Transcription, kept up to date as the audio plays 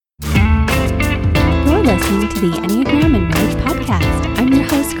listening to the Enneagram and Marriage Podcast. I'm your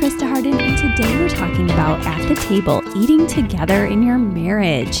host, Krista Harden, and today we're talking about at the table, eating together in your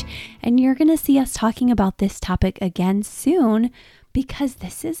marriage. And you're going to see us talking about this topic again soon because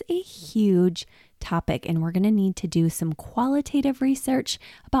this is a huge topic and we're going to need to do some qualitative research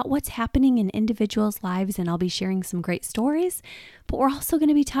about what's happening in individuals' lives, and I'll be sharing some great stories, but we're also going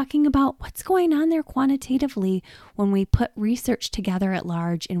to be talking about what's going on there quantitatively when we put research together at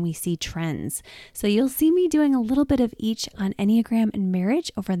large and we see trends. So you'll see me doing a little bit of each on Enneagram and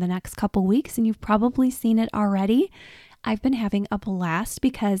marriage over the next couple weeks, and you've probably seen it already. I've been having a blast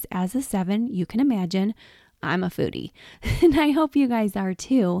because as a 7, you can imagine I'm a foodie, and I hope you guys are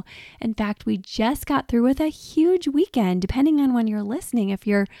too. In fact, we just got through with a huge weekend, depending on when you're listening. If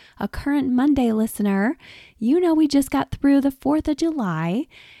you're a current Monday listener, you know we just got through the 4th of July,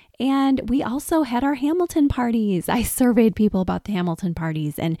 and we also had our Hamilton parties. I surveyed people about the Hamilton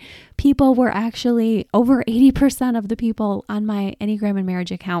parties, and people were actually over 80% of the people on my Enneagram and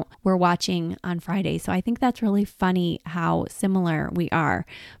Marriage account were watching on Friday. So I think that's really funny how similar we are.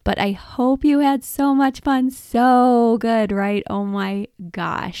 But I hope you had so much fun. So good, right? Oh my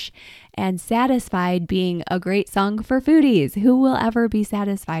gosh. And satisfied being a great song for foodies. Who will ever be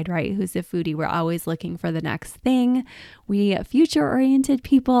satisfied, right? Who's a foodie? We're always looking for the next thing. We future-oriented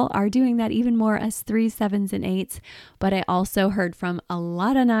people are doing that even more as 3s, 7s, and 8s. But I also heard from a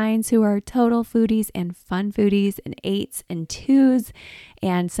lot of 9s who are total foodies and fun foodies, and 8s and 2s,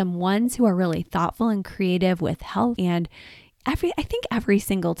 and some 1s who are really thoughtful and creative with health. And I think every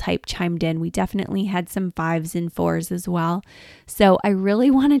single type chimed in. We definitely had some 5s and 4s as well. So I really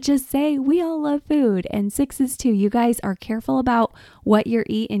want to just say we all love food, and 6s too. You guys are careful about what you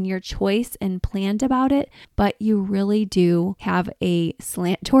eat and your choice and planned about it, but you really do have a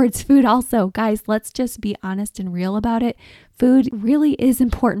slant towards food also. Guys, let's just be honest and real about it. Food really is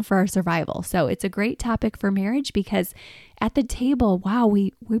important for our survival. So it's a great topic for marriage because at the table, wow,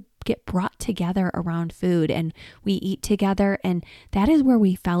 we get brought together around food and we eat together, and that is where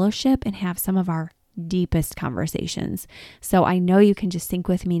we fellowship and have some of our deepest conversations. So I know you can just think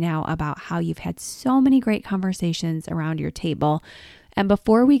with me now about how you've had so many great conversations around your table. And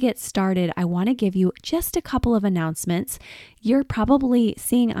before we get started, I want to give you just a couple of announcements. You're probably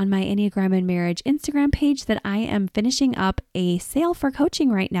seeing on my Enneagram and Marriage Instagram page that I am finishing up a sale for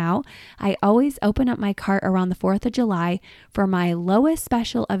coaching right now. I always open up my cart around the 4th of July for my lowest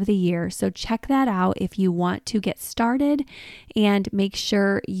special of the year. So check that out if you want to get started, and make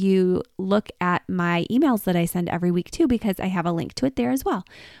sure you look at my emails that I send every week too, because I have a link to it there as well.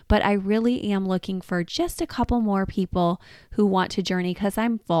 But I really am looking for just a couple more people who want to journey because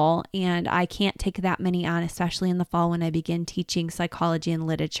I'm full and I can't take that many on, especially in the fall when I begin teaching psychology and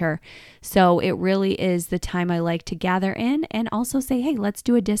literature. So it really is the time I like to gather in and also say, hey, let's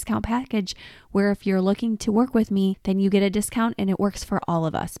do a discount package where if you're looking to work with me, then you get a discount and it works for all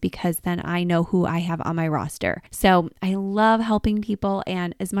of us because then I know who I have on my roster. So I love helping people.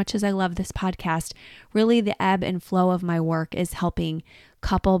 And as much as I love this podcast, really the ebb and flow of my work is helping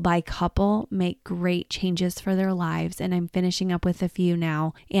couple by couple make great changes for their lives. And I'm finishing up with a few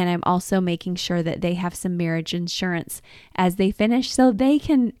now. And I'm also making sure that they have some marriage insurance as they finish so they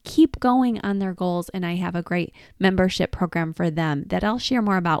can keep going on their goals. And I have a great membership program for them that I'll share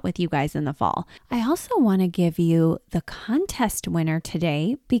more about with you guys in the fall. I also want to give you the contest winner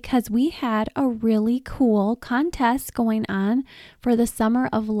today because we had a really cool contest going on for the Summer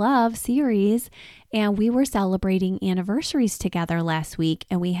of Love series. And we were celebrating anniversaries together last week,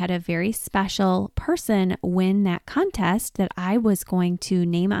 and we had a very special person win that contest that I was going to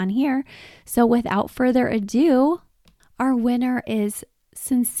name on here. So without further ado, our winner is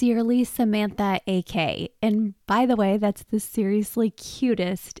Sincerely Samantha AK. And by the way, that's the seriously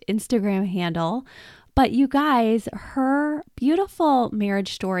cutest Instagram handle. But you guys, her beautiful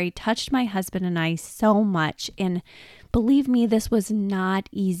marriage story touched my husband and I so much. And believe me, this was not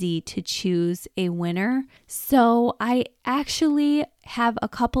easy to choose a winner. So I actually have a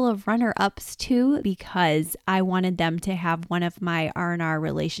couple of runner-ups too because I wanted them to have one of my R&R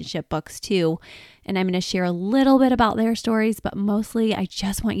relationship books too. And I'm going to share a little bit about their stories, but mostly I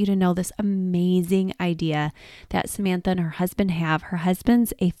just want you to know this amazing idea that Samantha and her husband have. Her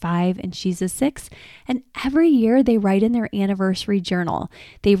husband's a 5 and she's a 6. And every year they write in their anniversary journal.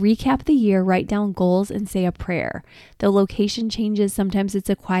 They recap the year, write down goals, and say a prayer. The location changes. Sometimes it's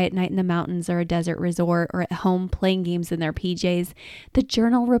a quiet night in the mountains or a desert resort or at home playing games in their PJs. The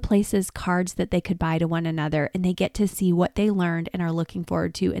journal replaces cards that they could buy to one another, and they get to see what they learned and are looking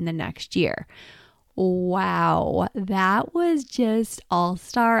forward to in the next year. Wow, that was just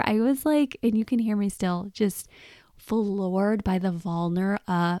all-star. I was like, and you can hear me still, just floored by the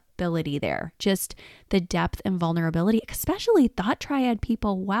vulnerability vulnerability there, just the depth and vulnerability, especially thought triad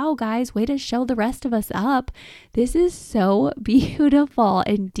people. Wow, guys, way to show the rest of us up. This is so beautiful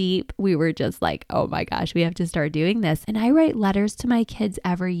and deep. We were just like, oh my gosh, we have to start doing this. And I write letters to my kids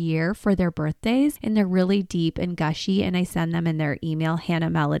every year for their birthdays, and they're really deep and gushy, and I send them in their email,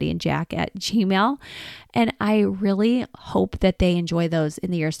 hannahmelodyandjack@gmail. And I really hope that they enjoy those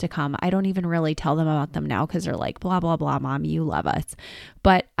in the years to come. I don't even really tell them about them now because they're like, blah, blah, blah, mom, you love us.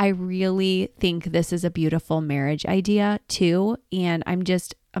 But I really think this is a beautiful marriage idea too. And I'm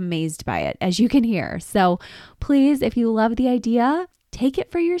just amazed by it, as you can hear. So please, if you love the idea, take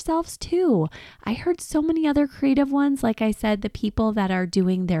it for yourselves too. I heard so many other creative ones. Like I said, the people that are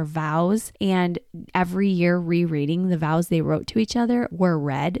doing their vows and every year rereading the vows they wrote to each other were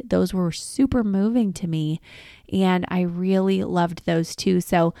read. Those were super moving to me. And I really loved those too.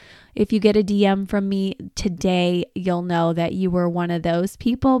 So if you get a DM from me today, you'll know that you were one of those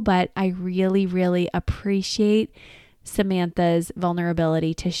people. But I really, really appreciate Samantha's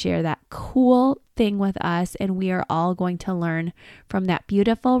vulnerability to share that cool thing with us, and we are all going to learn from that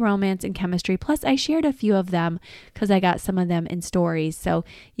beautiful romance and chemistry. Plus, I shared a few of them because I got some of them in stories. So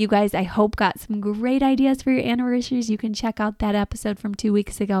you guys, I hope, got some great ideas for your anniversaries. You can check out that episode from 2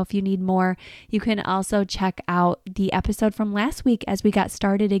 weeks ago if you need more. You can also check out the episode from last week as we got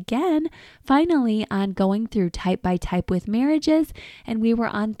started again, finally, on going through type by type with marriages. And we were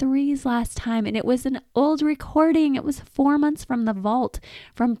on 3s last time, and it was an old recording. It was 4 months from the vault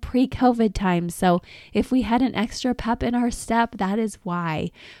from pre-COVID times. So if we had an extra pep in our step, that is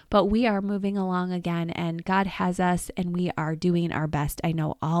why. But we are moving along again, and God has us, and we are doing our best. I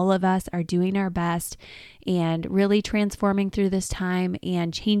know all of us are doing our best and really transforming through this time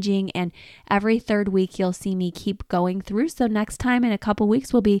and changing. And every 3rd week, you'll see me keep going through. So next time in a couple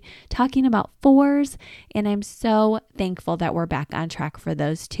weeks, we'll be talking about 4s. And I'm so thankful that we're back on track for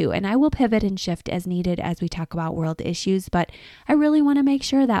those too. And I will pivot and shift as needed as we talk about world issues. But I really want to make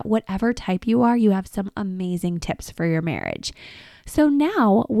sure that whatever type you are, you have some amazing tips for your marriage. So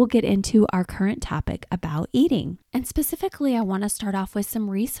now we'll get into our current topic about eating. And specifically, I want to start off with some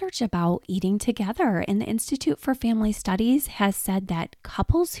research about eating together. And the Institute for Family Studies has said that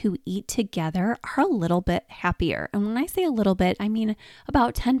couples who eat together are a little bit happier. And when I say a little bit, I mean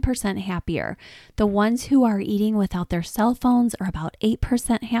about 10% happier. The ones who are eating without their cell phones are about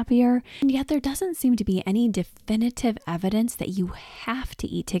 8% happier. And yet there doesn't seem to be any definitive evidence that you have to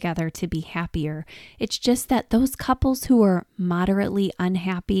eat together to be happier. It's just that those couples who are moderately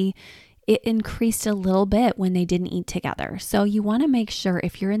unhappy, it increased a little bit when they didn't eat together. So you want to make sure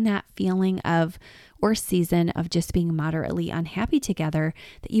if you're in that feeling of or season of just being moderately unhappy together,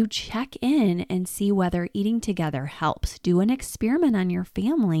 that you check in and see whether eating together helps. Do an experiment on your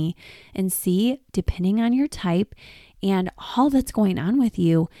family and see, depending on your type and all that's going on with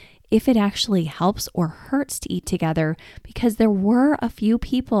you, if it actually helps or hurts to eat together, because there were a few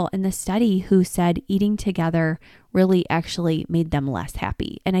people in the study who said eating together really actually made them less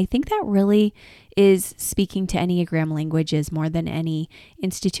happy. And I think that really is speaking to Enneagram languages more than any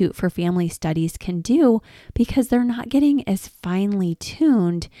Institute for Family Studies can do, because they're not getting as finely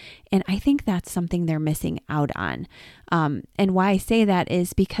tuned. And I think that's something they're missing out on. And why I say that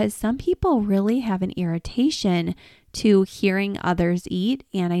is because some people really have an irritation to hearing others eat.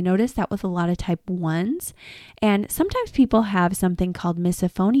 And I noticed that with a lot of type 1s. And sometimes people have something called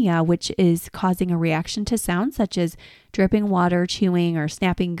misophonia, which is causing a reaction to sound such as dripping water, chewing, or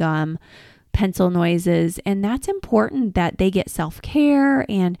snapping gum, pencil noises. And that's important that they get self-care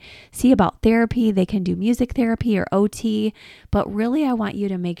and see about therapy. They can do music therapy or OT. But really, I want you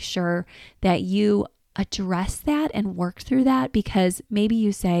to make sure that you address that and work through that, because maybe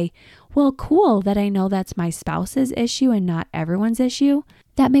you say, well, cool that I know that's my spouse's issue and not everyone's issue.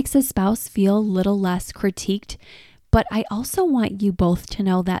 That makes a spouse feel a little less critiqued. But I also want you both to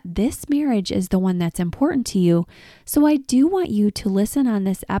know that this marriage is the one that's important to you. So I do want you to listen on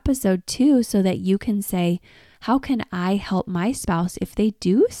this episode too, so that you can say, how can I help my spouse if they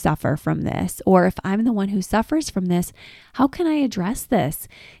do suffer from this? Or if I'm the one who suffers from this, how can I address this?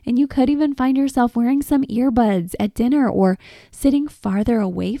 And you could even find yourself wearing some earbuds at dinner or sitting farther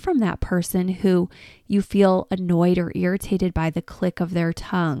away from that person who you feel annoyed or irritated by the click of their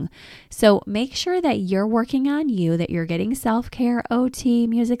tongue. So make sure that you're working on you, that you're getting self-care, OT,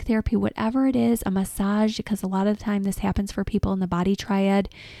 music therapy, whatever it is, a massage, because a lot of the time this happens for people in the body triad.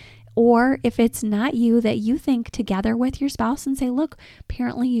 Or if it's not you, that you think together with your spouse and say, look,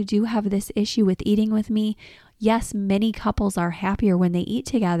 apparently you do have this issue with eating with me. Yes, many couples are happier when they eat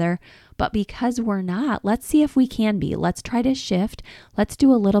together, but because we're not, let's see if we can be. Let's try to shift. Let's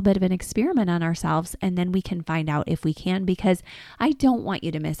do a little bit of an experiment on ourselves, and then we can find out if we can, because I don't want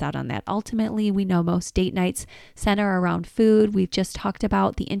you to miss out on that. Ultimately, we know most date nights center around food. We've just talked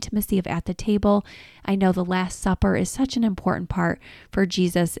about the intimacy of at the table. I know the Last Supper is such an important part for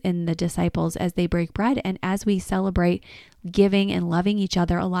Jesus and the disciples as they break bread. And as we celebrate giving and loving each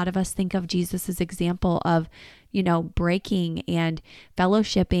other, a lot of us think of Jesus's example of, breaking and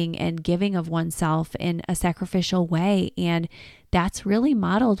fellowshipping and giving of oneself in a sacrificial way. And that's really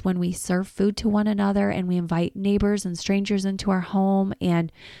modeled when we serve food to one another and we invite neighbors and strangers into our home. And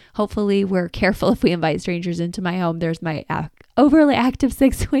hopefully we're careful if we invite strangers into my home. There's my overly active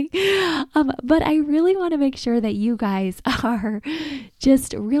 6-week. But I really want to make sure that you guys are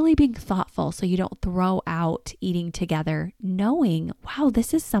just really being thoughtful so you don't throw out eating together, knowing, wow,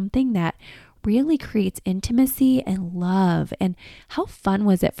 this is something that really creates intimacy and love. And how fun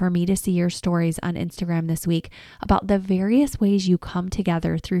was it for me to see your stories on Instagram this week about the various ways you come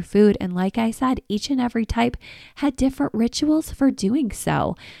together through food. And like I said, each and every type had different rituals for doing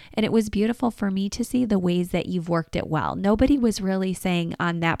so. And it was beautiful for me to see the ways that you've worked it well. Nobody was really saying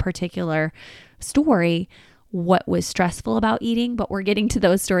on that particular story what was stressful about eating, but we're getting to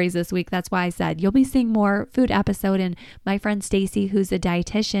those stories this week. That's why I said you'll be seeing more food episode, and my friend Stacy, who's a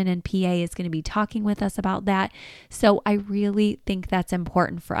dietitian and PA, is going to be talking with us about that. So I really think that's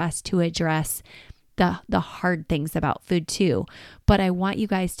important for us to address the hard things about food too. But I want you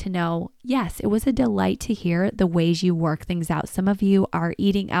guys to know, yes, it was a delight to hear the ways you work things out. Some of you are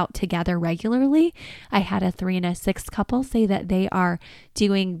eating out together regularly. I had a 3 and a 6 couple say that they are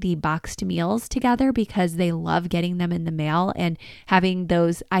doing the boxed meals together because they love getting them in the mail and having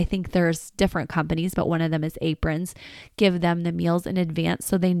those. I think there's different companies, but one of them is Aprons, give them the meals in advance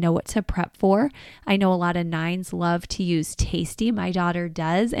so they know what to prep for. I know a lot of 9s love to use Tasty. My daughter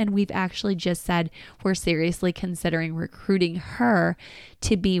does. And we've actually just said we're seriously considering recruiting her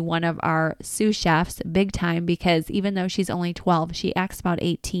to be one of our sous chefs big time, because even though she's only 12, she acts about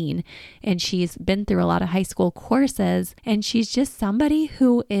 18 and she's been through a lot of high school courses, and she's just somebody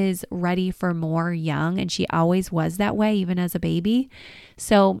who is ready for more young, and she always was that way even as a baby.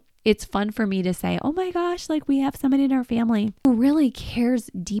 So it's fun for me to say, oh my gosh, like we have somebody in our family who really cares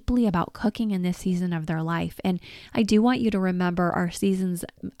deeply about cooking in this season of their life. And I do want you to remember our seasons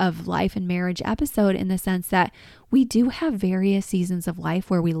of life and marriage episode in the sense that we do have various seasons of life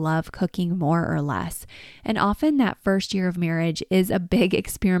where we love cooking more or less. And often that first year of marriage is a big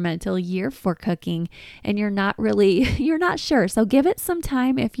experimental year for cooking, and you're not sure. So give it some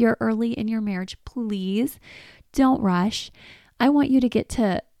time. If you're early in your marriage, please don't rush. I want you to get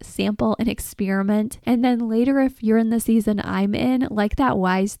to sample and experiment. And then later, if you're in the season I'm in, like that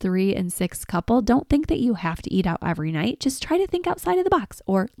wise 3 and 6 couple, don't think that you have to eat out every night. Just try to think outside of the box,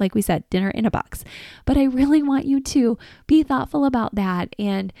 or like we said, dinner in a box. But I really want you to be thoughtful about that.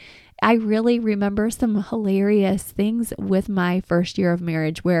 And I really remember some hilarious things with my first year of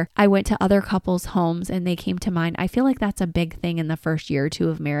marriage where I went to other couples' homes and they came to mine. I feel like that's a big thing in the first year or two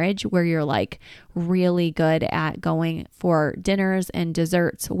of marriage, where you're like really good at going for dinners and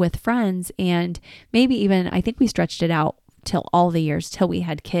desserts with friends. And maybe even, I think we stretched it out till all the years till we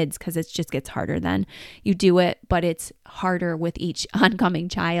had kids, because it just gets harder then. You do it, but it's harder with each oncoming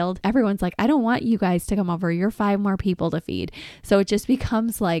child. Everyone's like, I don't want you guys to come over. You're 5 more people to feed. So it just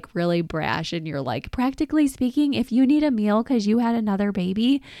becomes like really brash. And you're like, practically speaking, if you need a meal because you had another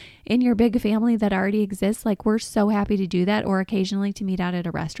baby in your big family that already exists, like we're so happy to do that, or occasionally to meet out at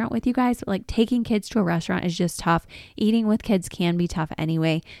a restaurant with you guys. But like taking kids to a restaurant is just tough. Eating with kids can be tough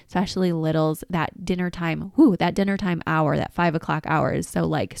anyway, especially littles. That dinner time hour, that 5 o'clock hour is so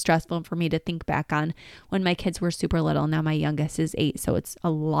like stressful for me to think back on when my kids were super little. Now my youngest is 8, so it's a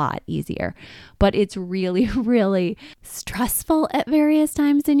lot easier, but it's really, really stressful at various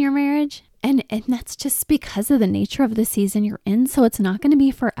times in your marriage. And that's just because of the nature of the season you're in. So it's not going to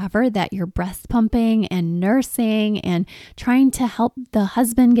be forever that you're breast pumping and nursing and trying to help the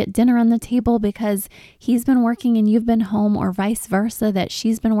husband get dinner on the table because he's been working and you've been home, or vice versa, that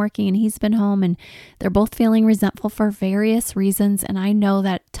she's been working and he's been home, and they're both feeling resentful for various reasons. And I know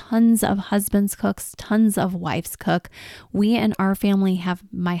that tons of husbands cooks, tons of wives cook. We in our family have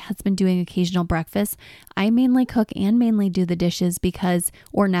my husband doing occasional breakfast. I mainly cook and mainly do the dishes because,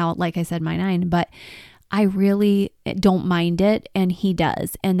 or now, like I said, my 9, but I really don't mind it, and he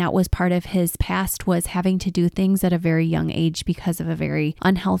does. And that was part of his past, was having to do things at a very young age because of a very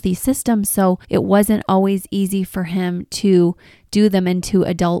unhealthy system. So it wasn't always easy for him to do them into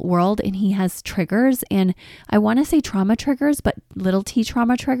adult world, and he has triggers, and I want to say trauma triggers, but little t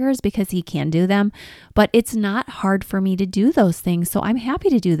trauma triggers, because he can do them, but it's not hard for me to do those things. So I'm happy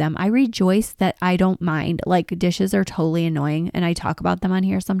to do them. I rejoice that I don't mind. Like, dishes are totally annoying, and I talk about them on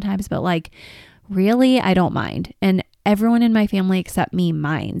here sometimes, but like, really, I don't mind. And everyone in my family except me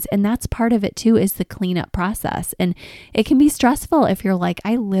minds. And that's part of it too, is the cleanup process. And it can be stressful if you're like,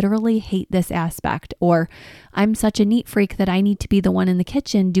 I literally hate this aspect, or I'm such a neat freak that I need to be the one in the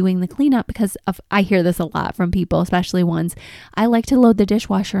kitchen doing the cleanup, because I hear this a lot from people, especially ones, I like to load the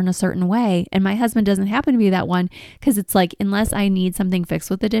dishwasher in a certain way. And my husband doesn't happen to be that one, because it's like, unless I need something fixed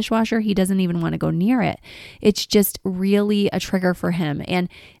with the dishwasher, he doesn't even want to go near it. It's just really a trigger for him. And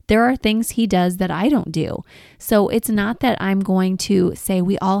there are things he does that I don't do. So it's not that I'm going to say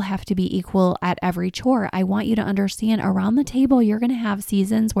we all have to be equal at every chore. I want you to understand, around the table, you're going to have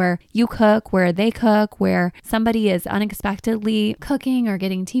seasons where you cook, where they cook, where somebody is unexpectedly cooking or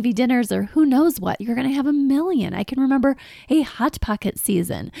getting TV dinners, or who knows what. You're going to have a million. I can remember a Hot Pocket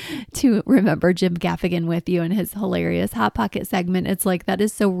season, to remember Jim Gaffigan with you and his hilarious Hot Pocket segment. It's like, that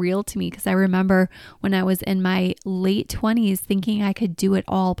is so real to me, because I remember when I was in my late 20s thinking I could do it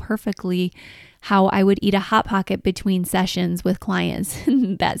all perfectly, how I would eat a Hot Pocket between sessions with clients,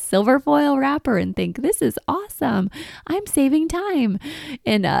 that silver foil wrapper, and think, this is awesome. I'm saving time.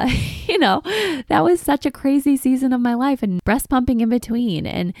 And, that was such a crazy season of my life, and breast pumping in between,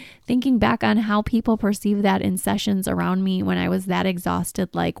 and thinking back on how people perceive that in sessions around me when I was that exhausted.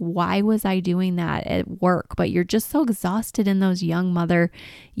 Like, why was I doing that at work? But you're just so exhausted in those young mother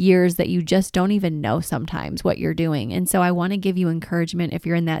years that you just don't even know sometimes what you're doing. And so I want to give you encouragement if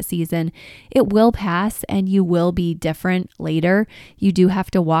you're in that season. It will pass, and you will be different later. You do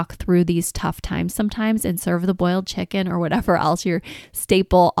have to walk through these tough times sometimes and serve the boiled chicken or whatever else your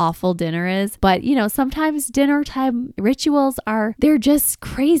staple awful dinner is. But, sometimes dinner time rituals they're just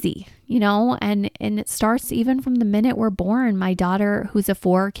crazy. And it starts even from the minute we're born. My daughter, who's a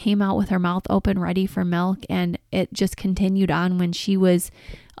 4, came out with her mouth open, ready for milk, and it just continued on when she was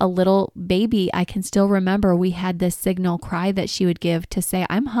a little baby. I can still remember we had this signal cry that she would give to say,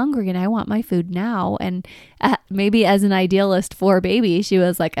 I'm hungry and I want my food now. And maybe as an idealist for a baby, she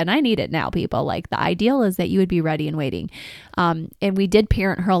was like, and I need it now, people. Like, the ideal is that you would be ready and waiting. And we did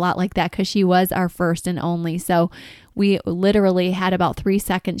parent her a lot like that, because she was our first and only. So we literally had about 3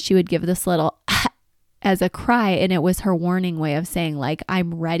 seconds. She would give this little as a cry, and it was her warning way of saying, like,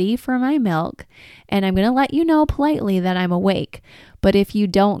 I'm ready for my milk, and I'm going to let you know politely that I'm awake. But if you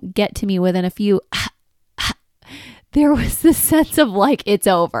don't get to me within a few, there was this sense of like, it's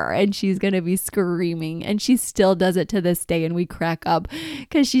over, and she's going to be screaming. And she still does it to this day, and we crack up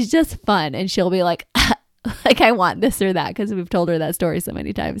because she's just fun, and she'll be like, like, I want this or that, because we've told her that story so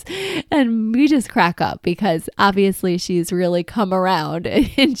many times. And we just crack up, because obviously she's really come around,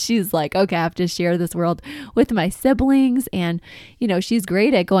 and she's like, okay, I have to share this world with my siblings. And, she's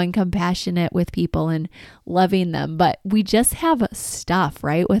great at going compassionate with people and loving them. But we just have stuff,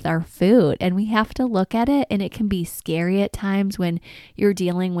 right, with our food, and we have to look at it. And it can be scary at times when you're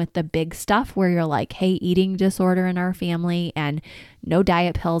dealing with the big stuff, where you're like, hey, eating disorder in our family, and no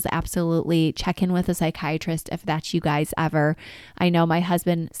diet pills. Absolutely. Check in with a psychiatrist if that's you guys ever. I know my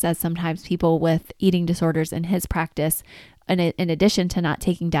husband says sometimes people with eating disorders in his practice, in addition to not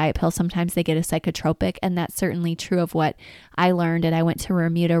taking diet pills, sometimes they get a psychotropic. And that's certainly true of what I learned. And I went to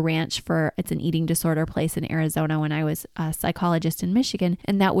Remuda Ranch it's an eating disorder place in Arizona when I was a psychologist in Michigan.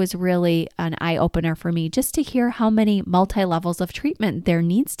 And that was really an eye opener for me, just to hear how many multi-levels of treatment there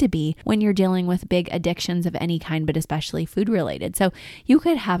needs to be when you're dealing with big addictions of any kind, but especially food related. So you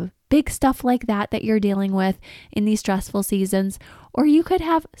could have big stuff like that you're dealing with in these stressful seasons, or you could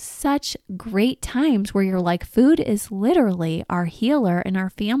have such great times where you're like, food is literally our healer in our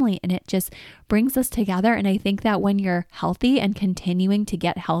family, and it just brings us together. And I think that when you're healthy and continuing to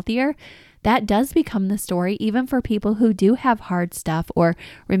get healthier, that does become the story, even for people who do have hard stuff or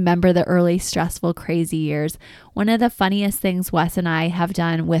remember the early stressful, crazy years. One of the funniest things Wes and I have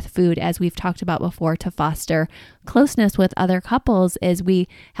done with food, as we've talked about before, to foster closeness with other couples, is we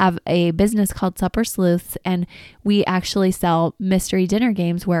have a business called Supper Sleuths, and we actually sell mystery dinner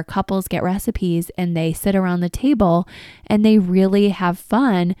games where couples get recipes and they sit around the table and they really have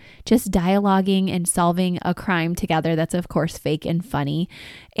fun just dialoguing and solving a crime together that's, of course, fake and funny.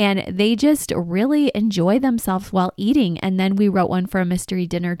 And they just just really enjoy themselves while eating. And then we wrote one for a mystery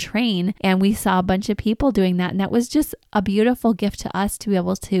dinner train, and we saw a bunch of people doing that. And that was just a beautiful gift to us to be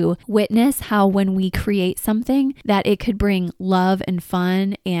able to witness how when we create something that it could bring love and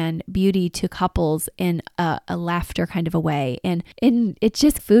fun and beauty to couples in a laughter kind of a way. And it's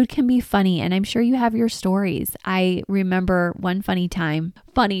just, food can be funny. And I'm sure you have your stories. I remember one funny time,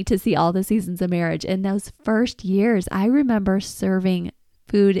 funny to see all the seasons of marriage. In those first years, I remember serving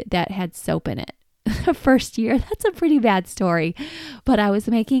food that had soap in it. The first year, that's a pretty bad story. But I was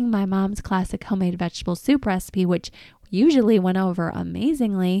making my mom's classic homemade vegetable soup recipe, which usually went over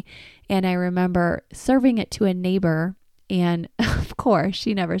amazingly. And I remember serving it to a neighbor. And of course,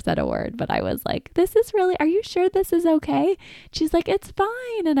 she never said a word, but I was like, are you sure this is okay? She's like, it's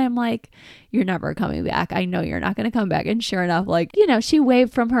fine. And I'm like, you're never coming back. I know you're not going to come back. And sure enough, she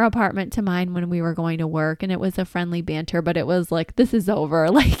waved from her apartment to mine when we were going to work, and it was a friendly banter, but it was like, this is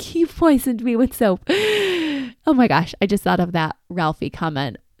over. Like, you poisoned me with soap. Oh my gosh. I just thought of that Ralphie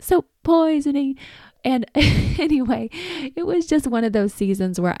comment. Soap poisoning. And anyway, it was just one of those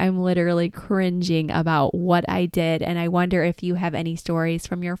seasons where I'm literally cringing about what I did. And I wonder if you have any stories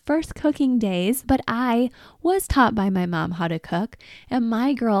from your first cooking days. But I was taught by my mom how to cook, and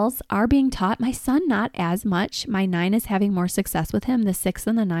my girls are being taught. My son, not as much. My 9 is having more success with him. The 6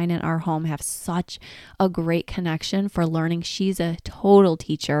 and the 9 in our home have such a great connection for learning. She's a total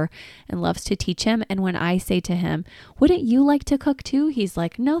teacher and loves to teach him. And when I say to him, wouldn't you like to cook too? He's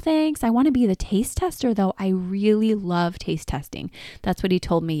like, no, thanks. I want to be the taste tester though. I really love taste testing. That's what he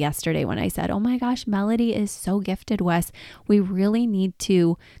told me yesterday when I said, oh my gosh, Melody is so gifted, Wes. We really need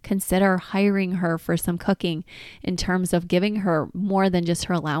to consider hiring her for some cooking in terms of giving her more than just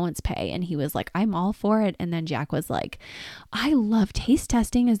her allowance pay. And he was like, I'm all for it. And then Jack was like, I love taste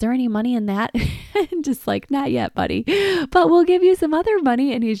testing. Is there any money in that? And just like, not yet, buddy, but we'll give you some other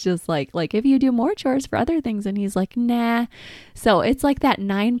money. And he's just like if you do more chores for other things. And he's like, nah. So it's like that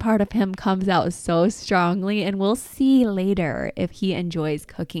 9 part of him comes out so strongly, and we'll see later if he enjoys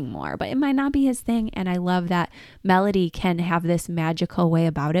cooking more, but it might not be his thing. And I love that Melody can have this magical way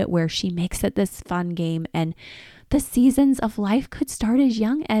about it where she makes it this fun game. And the seasons of life could start as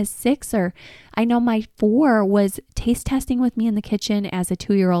young as 6, or I know my 4 was taste testing with me in the kitchen as a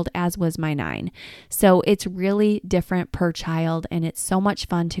 2-year-old, as was my 9. So it's really different per child, and it's so much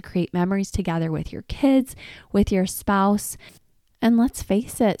fun to create memories together with your kids, with your spouse. And let's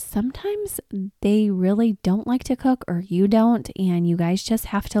face it, sometimes they really don't like to cook, or you don't, and you guys just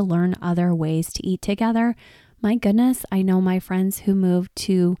have to learn other ways to eat together. My goodness, I know my friends who moved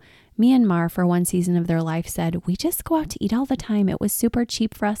to Myanmar for one season of their life said, we just go out to eat all the time. It was super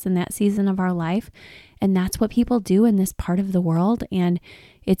cheap for us in that season of our life. And that's what people do in this part of the world. And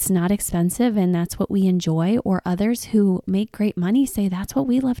it's not expensive, and that's what we enjoy. Or others who make great money say that's what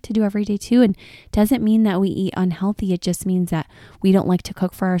we love to do every day too. And doesn't mean that we eat unhealthy. It just means that we don't like to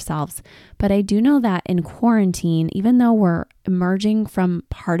cook for ourselves. But I do know that in quarantine, even though we're emerging from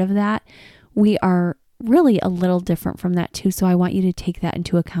part of that, we are really a little different from that too. So I want you to take that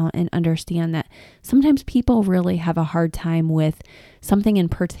into account and understand that sometimes people really have a hard time with something in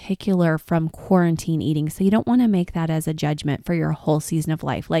particular from quarantine eating. So you don't want to make that as a judgment for your whole season of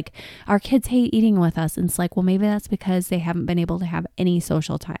life. Like, our kids hate eating with us. And it's like, well, maybe that's because they haven't been able to have any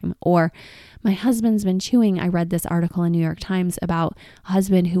social time. Or my husband's been chewing. I read this article in New York Times about a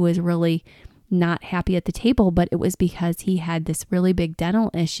husband who was really not happy at the table, but it was because he had this really big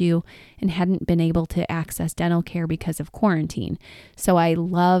dental issue and hadn't been able to access dental care because of quarantine. So I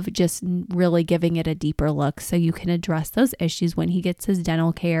love just really giving it a deeper look so you can address those issues when he gets his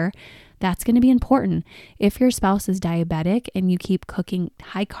dental care. That's going to be important. If your spouse is diabetic and you keep cooking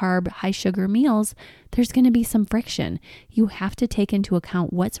high carb, high sugar meals, there's going to be some friction. You have to take into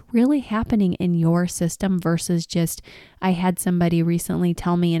account what's really happening in your system versus just, I had somebody recently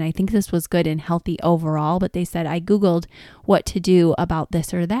tell me, and I think this was good and healthy overall, but they said, I Googled what to do about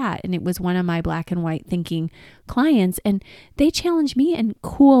this or that. And it was one of my black and white thinking clients. And they challenge me in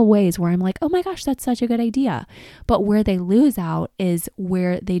cool ways where I'm like, oh my gosh, that's such a good idea. But where they lose out is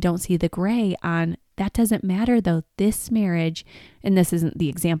where they don't see the gray on, that doesn't matter though. This marriage, and this isn't the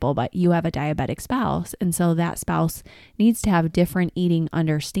example, but you have a diabetic spouse. And so that spouse needs to have different eating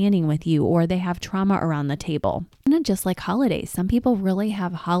understanding with you, or they have trauma around the table. And just like holidays, some people really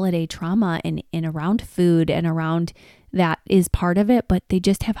have holiday trauma in around food and around that is part of it, but they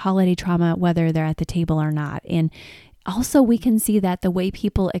just have holiday trauma whether they're at the table or not. And Also, we can see that the way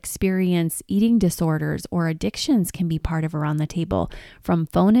people experience eating disorders or addictions can be part of around the table, from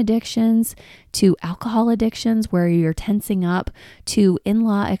phone addictions to alcohol addictions where you're tensing up to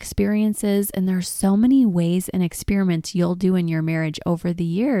in-law experiences. And there's so many ways and experiments you'll do in your marriage over the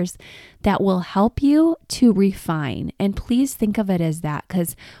years that will help you to refine. And please think of it as that,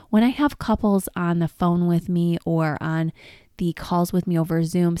 because when I have couples on the phone with me or on the calls with me over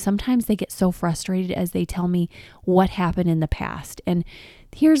Zoom, sometimes they get so frustrated as they tell me what happened in the past. And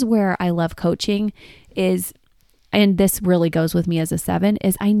here's where I love coaching is, and this really goes with me as a 7,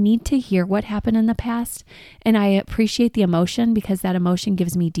 is I need to hear what happened in the past. And I appreciate the emotion because that emotion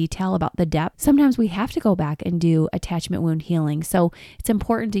gives me detail about the depth. Sometimes we have to go back and do attachment wound healing. So it's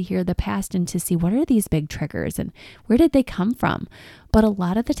important to hear the past and to see what are these big triggers and where did they come from? But a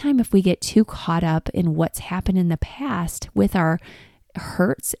lot of the time, if we get too caught up in what's happened in the past with our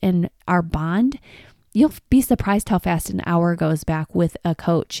hurts and our bond, you'll be surprised how fast an hour goes back with a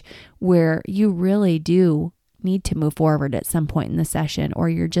coach where you really do need to move forward at some point in the session, or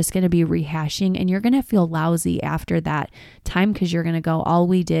you're just going to be rehashing and you're going to feel lousy after that time because you're going to go, all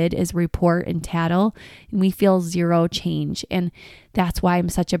we did is report and tattle and we feel zero change. And that's why I'm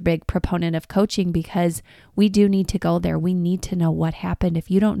such a big proponent of coaching, because we do need to go there. We need to know what happened. If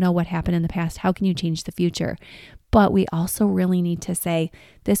you don't know what happened in the past, how can you change the future? But we also really need to say,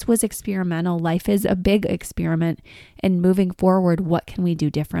 this was experimental. Life is a big experiment. And moving forward, what can we do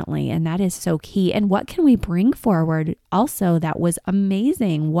differently? And that is so key. And what can we bring forward also that was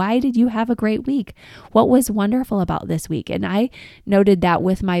amazing? Why did you have a great week? What was wonderful about this week? And I noted that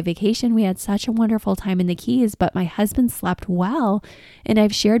with my vacation, we had such a wonderful time in the Keys, but my husband slept well. And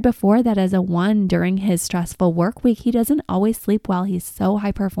I've shared before that as a 1 during his stressful work week, he doesn't always sleep well. He's so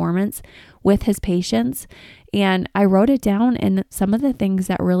high performance with his patients. And I wrote it down, and some of the things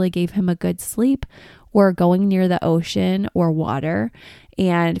that really gave him a good sleep were going near the ocean or water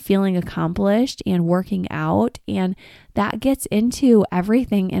and feeling accomplished and working out. And that gets into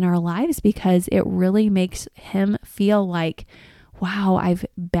everything in our lives because it really makes him feel like, wow, I've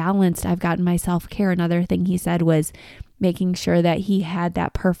balanced, I've gotten my self-care. Another thing he said was making sure that he had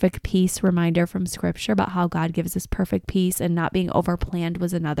that perfect peace reminder from scripture about how God gives us perfect peace, and not being overplanned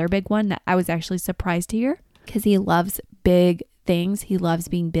was another big one that I was actually surprised to hear, because he loves big things. He loves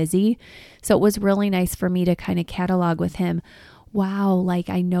being busy. So it was really nice for me to kind of catalog with him, wow, like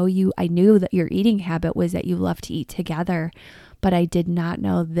I knew that your eating habit was that you love to eat together, but I did not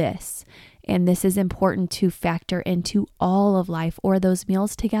know this. And this is important to factor into all of life, or those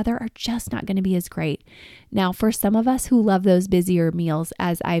meals together are just not going to be as great. Now, for some of us who love those busier meals,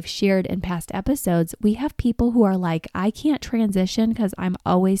 as I've shared in past episodes, we have people who are like, I can't transition because I'm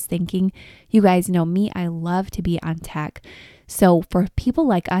always thinking. You guys know me, I love to be on tech. So for people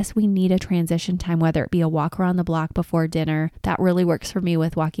like us, we need a transition time, whether it be a walk around the block before dinner. That really works for me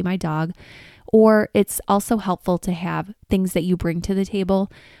with walking my dog. Or it's also helpful to have things that you bring to the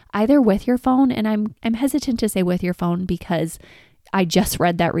table, either with your phone. And I'm hesitant to say with your phone because I just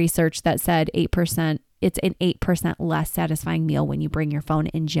read that research that said it's an 8% less satisfying meal when you bring your phone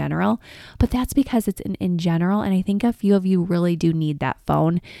in general. But that's because it's in general. And I think a few of you really do need that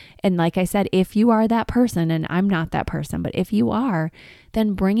phone. And like I said, if you are that person, and I'm not that person, but if you are,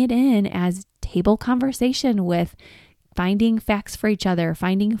 then bring it in as table conversation with finding facts for each other,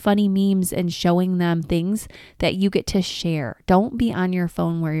 finding funny memes and showing them things that you get to share. Don't be on your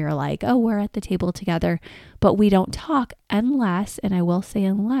phone where you're like, oh, we're at the table together, but we don't talk unless, and I will say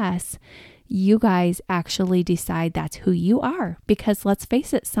unless, you guys actually decide that's who you are. Because let's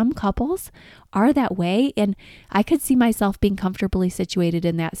face it, some couples are that way. And I could see myself being comfortably situated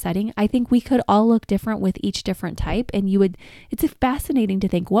in that setting. I think we could all look different with each different type. And it's fascinating to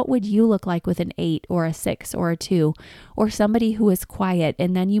think, what would you look like with an 8 or a 6 or a 2 or somebody who is quiet?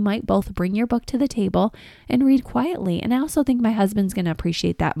 And then you might both bring your book to the table and read quietly. And I also think my husband's going to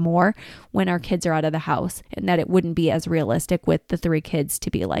appreciate that more when our kids are out of the house, and that it wouldn't be as realistic with the 3 kids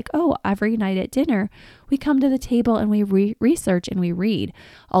to be like, oh, every night at dinner, we come to the table and we research and we read.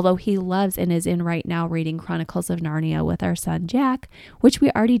 Although he loves and is in right now reading Chronicles of Narnia with our son Jack, which we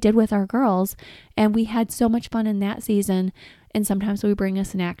already did with our girls. And we had so much fun in that season. And sometimes we bring a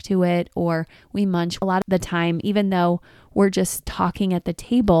snack to it or we munch a lot of the time, even though we're just talking at the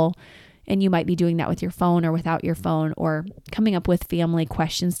table And you might be doing that with your phone or without your phone, or coming up with family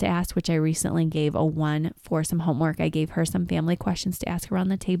questions to ask, which I recently gave a one for some homework. I gave her some family questions to ask around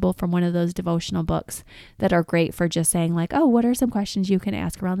the table from one of those devotional books that are great for just saying like, oh, what are some questions you can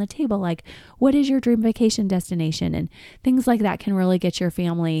ask around the table? Like, what is your dream vacation destination? And things like that can really get your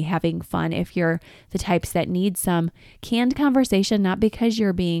family having fun if you're the types that need some canned conversation, not because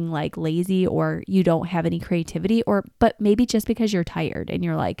you're being like lazy or you don't have any creativity, but maybe just because you're tired and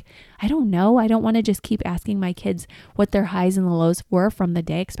you're like, I don't know. I don't want to just keep asking my kids what their highs and the lows were from the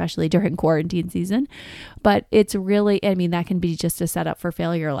day, especially during quarantine season. But it's really, I mean, that can be just a setup for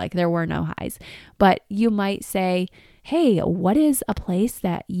failure. Like there were no highs, but you might say, hey, what is a place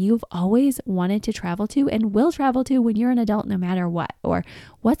that you've always wanted to travel to and will travel to when you're an adult no matter what? Or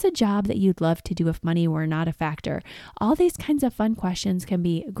what's a job that you'd love to do if money were not a factor? All these kinds of fun questions can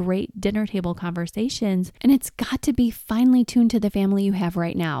be great dinner table conversations. And it's got to be finely tuned to the family you have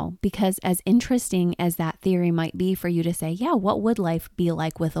right now, because as interesting as that theory might be for you to say, yeah, what would life be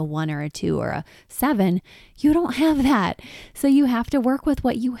like with a 1 or a 2 or a 7? You don't have that. So you have to work with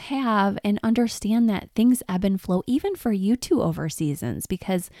what you have and understand that things ebb and flow, even for you two over seasons,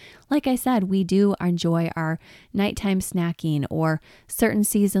 because like I said, we do enjoy our nighttime snacking, or certain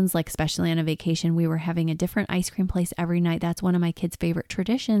seasons, like especially on a vacation, we were having a different ice cream place every night. That's one of my kids' favorite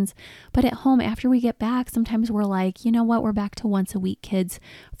traditions. But at home, after we get back, sometimes we're like, you know what, we're back to once a week kids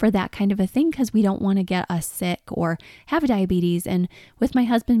for that kind of a thing, because we don't want to get us sick or have diabetes. And with my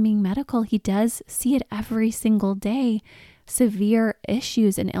husband being medical, he does see it every single day, severe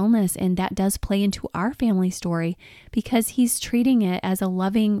issues and illness. And that does play into our family story, because he's treating it as a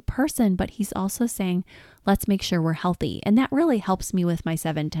loving person, but he's also saying, let's make sure we're healthy. And that really helps me with my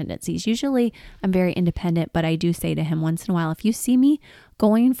 7 tendencies. Usually I'm very independent, but I do say to him once in a while, if you see me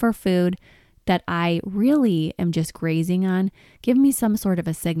going for food that I really am just grazing on, give me some sort of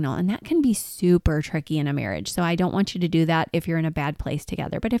a signal. And that can be super tricky in a marriage. So I don't want you to do that if you're in a bad place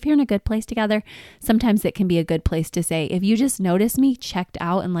together. But if you're in a good place together, sometimes it can be a good place to say, if you just notice me checked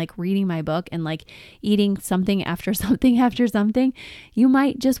out and like reading my book and like eating something after something after something, you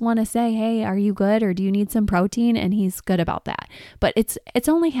might just want to say, hey, are you good? Or do you need some protein? And he's good about that. But it's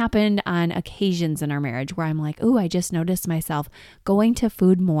only happened on occasions in our marriage where I'm like, oh, I just noticed myself going to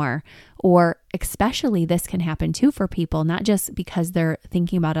food more. Or especially this can happen too for people, not just because they're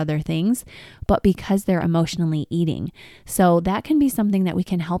thinking about other things, but because they're emotionally eating. So that can be something that we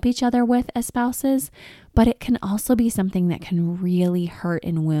can help each other with as spouses, but it can also be something that can really hurt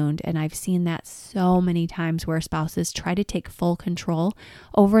and wound. And I've seen that so many times where spouses try to take full control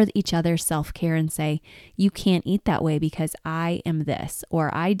over each other's self-care and say, you can't eat that way because I am this, or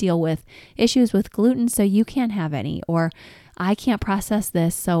I deal with issues with gluten, so you can't have any, or I can't process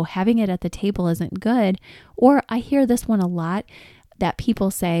this, so having it at the table isn't good. Or I hear this one a lot, that people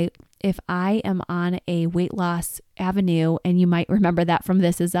say, if I am on a weight loss avenue, and you might remember that from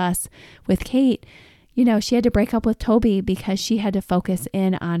This Is Us with Kate, you know, she had to break up with Toby because she had to focus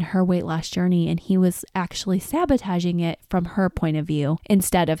in on her weight loss journey, and he was actually sabotaging it from her point of view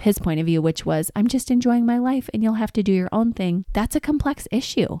instead of his point of view, which was, I'm just enjoying my life and you'll have to do your own thing. That's a complex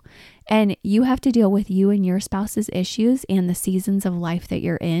issue. And you have to deal with you and your spouse's issues and the seasons of life that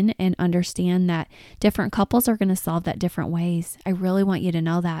you're in, and understand that different couples are going to solve that different ways. I really want you to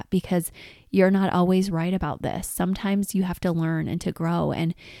know that, because you're not always right about this. Sometimes you have to learn and to grow.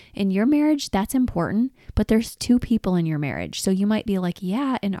 And in your marriage, that's important, but there's 2 people in your marriage. So you might be like,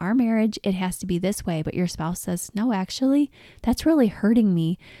 yeah, in our marriage, it has to be this way. But your spouse says, no, actually, that's really hurting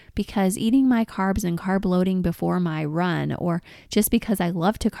me, because eating my carbs and carb loading before my run, or just because I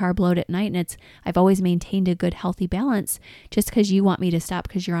love to carb load at night and I've always maintained a good healthy balance, just because you want me to stop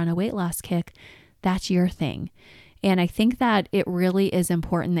because you're on a weight loss kick, that's your thing. And I think that it really is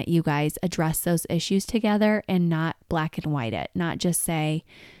important that you guys address those issues together and not black and white it, not just say,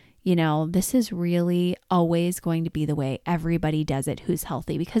 you know, this is really always going to be the way everybody does it who's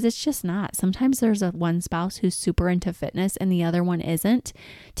healthy, because it's just not. Sometimes there's one spouse who's super into fitness and the other one isn't.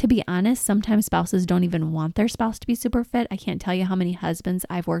 To be honest, sometimes spouses don't even want their spouse to be super fit. I can't tell you how many husbands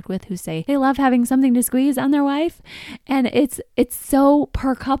I've worked with who say they love having something to squeeze on their wife. And it's so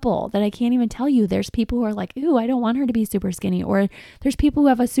per couple that I can't even tell you. There's people who are like, ooh, I don't want her to be super skinny. Or there's people who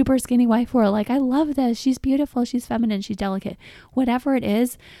have a super skinny wife who are like, I love this. She's beautiful. She's feminine. She's delicate. Whatever it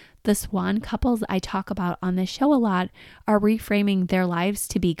is, the swan couples I talk about on this show a lot are reframing their lives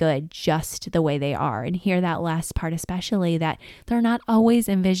to be good just the way they are. And hear that last part especially, that they're not always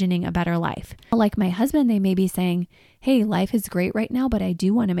envisioning a better life. Like my husband, they may be saying, hey, life is great right now, but I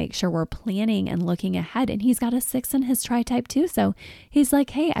do want to make sure we're planning and looking ahead. And he's got a 6 in his tri-type too. So he's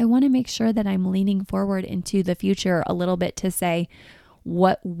like, hey, I want to make sure that I'm leaning forward into the future a little bit to say,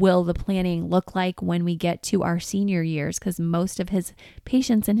 what will the planning look like when we get to our senior years, because most of his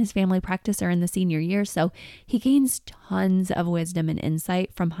patients in his family practice are in the senior years. So he gains tons of wisdom and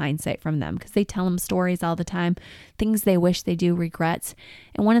insight from hindsight from them, because they tell him stories all the time, things they wish they do, regrets.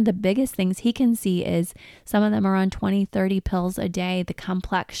 And one of the biggest things he can see is some of them are on 20, 30 pills a day, the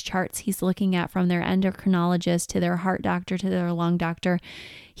complex charts he's looking at from their endocrinologist to their heart doctor to their lung doctor.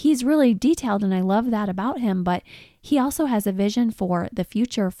 He's really detailed, and I love that about him, but he also has a vision for the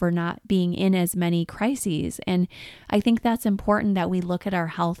future for not being in as many crises. And I think that's important that we look at our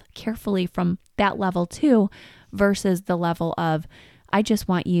health carefully from that level too, versus the level of, I just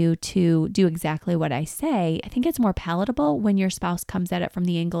want you to do exactly what I say. I think it's more palatable when your spouse comes at it from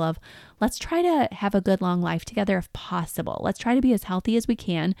the angle of, let's try to have a good long life together if possible. Let's try to be as healthy as we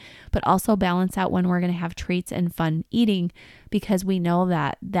can, but also balance out when we're going to have treats and fun eating, because we know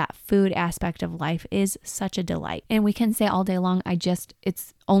that that food aspect of life is such a delight. And we can say all day long,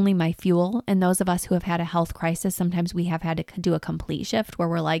 it's only my fuel. And those of us who have had a health crisis, sometimes we have had to do a complete shift where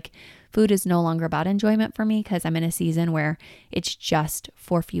we're like, food is no longer about enjoyment for me, because I'm in a season where it's just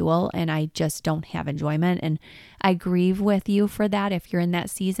for fuel and I just don't have enjoyment. And I grieve with you for that if you're in that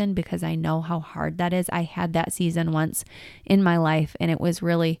season, because I know how hard that is. I had that season once in my life, and it was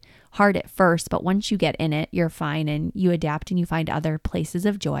really hard at first, but once you get in it, you're fine and you adapt and you find other places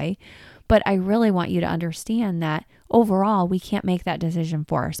of joy. But I really want you to understand that overall, we can't make that decision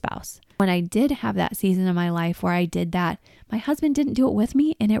for our spouse. When I did have that season of my life where I did that, my husband didn't do it with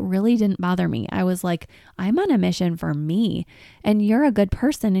me, and it really didn't bother me. I was like, I'm on a mission for me, and you're a good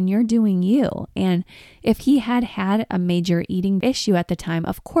person and you're doing you. And if he had had a major eating issue at the time,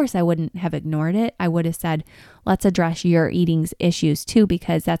 of course I wouldn't have ignored it. I would have said, let's address your eating issues too,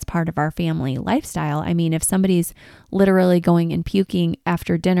 because that's part of our family lifestyle. I mean, if somebody's literally going and puking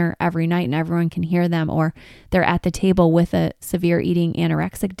after dinner every night and everyone can hear them, or they're at the table with a severe eating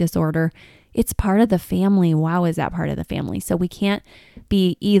anorexic disorder, it's part of the family. Wow, is that part of the family? So we can't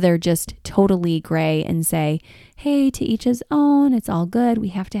be either just totally gray and say, hey, to each his own, it's all good. We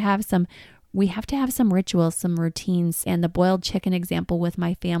have to have some rituals, some routines. And the boiled chicken example with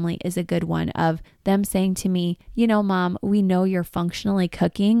my family is a good one, of them saying to me, Mom, we know you're functionally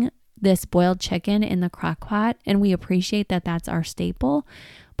cooking this boiled chicken in the crock pot, and we appreciate that that's our staple,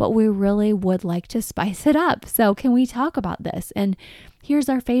 but we really would like to spice it up. So can we talk about this? And here's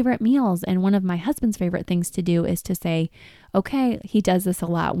our favorite meals. And one of my husband's favorite things to do is to say, okay, he does this a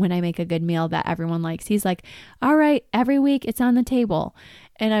lot when I make a good meal that everyone likes. He's like, all right, every week it's on the table.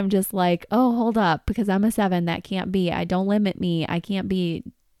 And I'm just like, oh, hold up, because I'm a 7. That can't be. I don't limit me. I can't be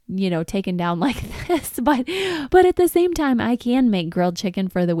taken down like this, but at the same time, I can make grilled chicken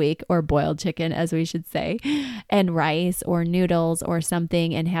for the week, or boiled chicken, as we should say, and rice or noodles or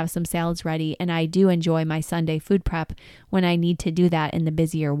something, and have some salads ready. And I do enjoy my Sunday food prep when I need to do that in the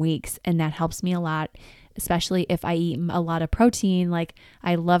busier weeks. And that helps me a lot, especially if I eat a lot of protein. Like,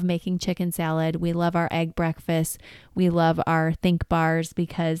 I love making chicken salad. We love our egg breakfast. We love our Think bars,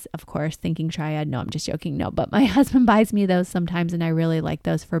 because of course, Thinking Triad. No, I'm just joking. No, but my husband buys me those sometimes, and I really like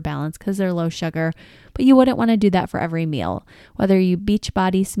those for balance because they're low sugar. But you wouldn't want to do that for every meal. Whether you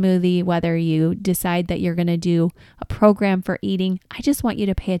Beachbody smoothie, whether you decide that you're going to do a program for eating, I just want you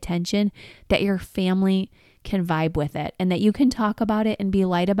to pay attention that your family can vibe with it, and that you can talk about it and be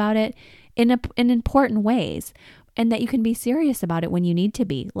light about it in important ways, and that you can be serious about it when you need to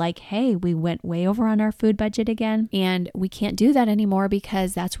be. Like, hey, we went way over on our food budget again, and we can't do that anymore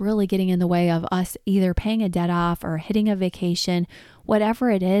because that's really getting in the way of us either paying a debt off or hitting a vacation.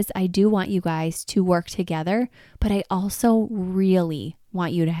 Whatever it is, I do want you guys to work together, but I also really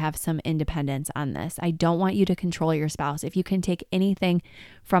want you to have some independence on this. I don't want you to control your spouse. If you can take anything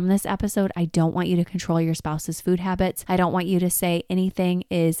from this episode, I don't want you to control your spouse's food habits. I don't want you to say anything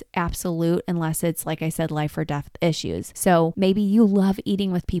is absolute unless it's, like I said, life or death issues. So maybe you love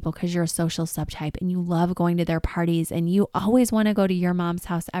eating with people because you're a social subtype and you love going to their parties and you always want to go to your mom's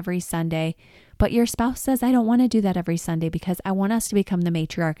house every Sunday. But your spouse says, I don't want to do that every Sunday because I want us to become the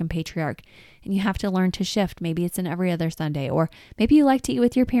matriarch and patriarch. And you have to learn to shift. Maybe it's an every other Sunday, or maybe you like to eat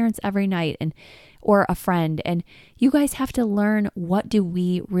with your parents every night or a friend. And you guys have to learn, what do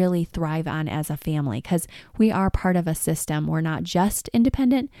we really thrive on as a family? Because we are part of a system. We're not just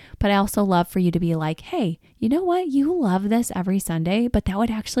independent, but I also love for you to be like, hey, you know what? You love this every Sunday, but that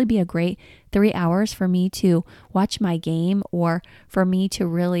would actually be a great 3 hours for me to watch my game or for me to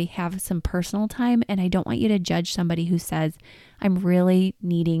really have some personal time. And I don't want you to judge somebody who says, I'm really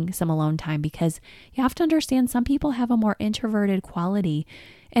needing some alone time, because you have to understand some people have a more introverted quality.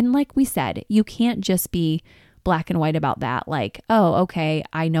 And like we said, you can't just be black and white about that. Like, oh, okay,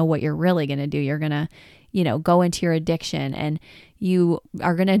 I know what you're really going to do. You're going to go into your addiction, and you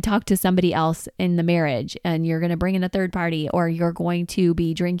are going to talk to somebody else in the marriage, and you're going to bring in a third party, or you're going to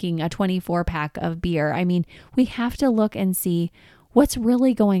be drinking a 24 pack of beer. I mean, we have to look and see what's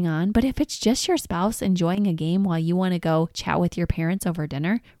really going on. But if it's just your spouse enjoying a game while you want to go chat with your parents over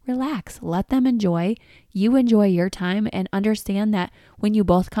dinner, relax, let them enjoy. You enjoy your time, and understand that when you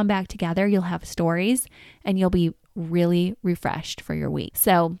both come back together, you'll have stories and you'll be really refreshed for your week.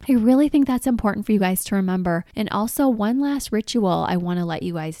 So I really think that's important for you guys to remember. And also, one last ritual I want to let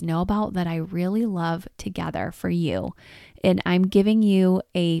you guys know about that I really love together for you. And I'm giving you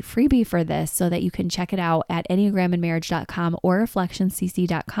a freebie for this so that you can check it out at enneagramandmarriage.com or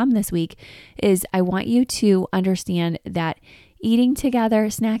reflectioncc.com this week. Is I want you to understand that eating together,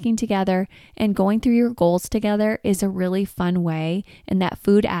 snacking together, and going through your goals together is a really fun way. And that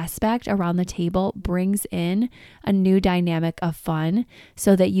food aspect around the table brings in a new dynamic of fun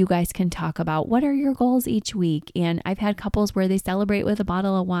so that you guys can talk about what are your goals each week. And I've had couples where they celebrate with a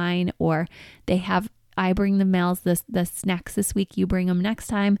bottle of wine, or I bring the meals, the snacks this week, you bring them next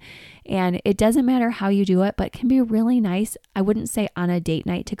time. And it doesn't matter how you do it, but it can be really nice. I wouldn't say on a date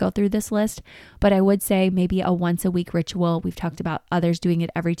night to go through this list, but I would say maybe a once a week ritual. We've talked about others doing it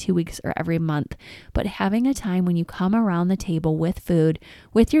every 2 weeks or every month, but having a time when you come around the table with food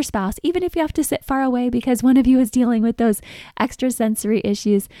with your spouse, even if you have to sit far away because one of you is dealing with those extrasensory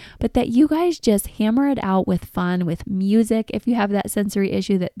issues, but that you guys just hammer it out with fun, with music. If you have that sensory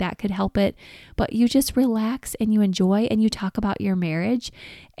issue, that could help it, but you just relax and you enjoy and you talk about your marriage.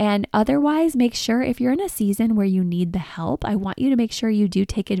 And otherwise, make sure if you're in a season where you need the help, I want you to make sure you do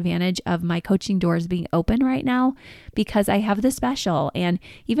take advantage of my coaching doors being open right now, because I have the special. And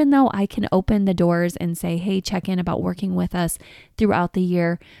even though I can open the doors and say, hey, check in about working with us throughout the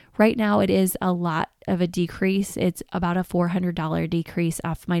year, right now it is a lot of a decrease. It's about a $400 decrease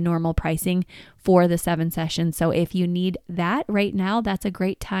off my normal pricing for the 7 sessions. So if you need that right now, that's a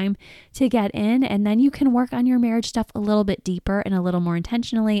great time to get in. And then you can work on your marriage stuff a little bit deeper and a little more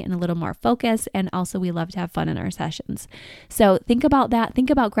intentionally and a little more focused. And also, we love to have fun in our sessions. So think about that. Think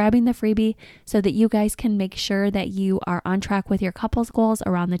about grabbing the freebie so that you guys can make sure that you are on track with your couples goals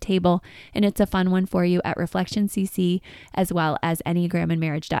around the table. And it's a fun one for you at Reflection CC, as well as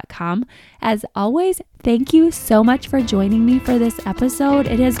enneagramandmarriage.com. As always, thank you so much for joining me for this episode.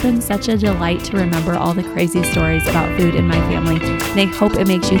 It has been such a delight to remember all the crazy stories about food in my family, and I hope it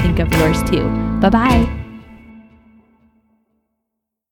makes you think of yours too. Bye-bye.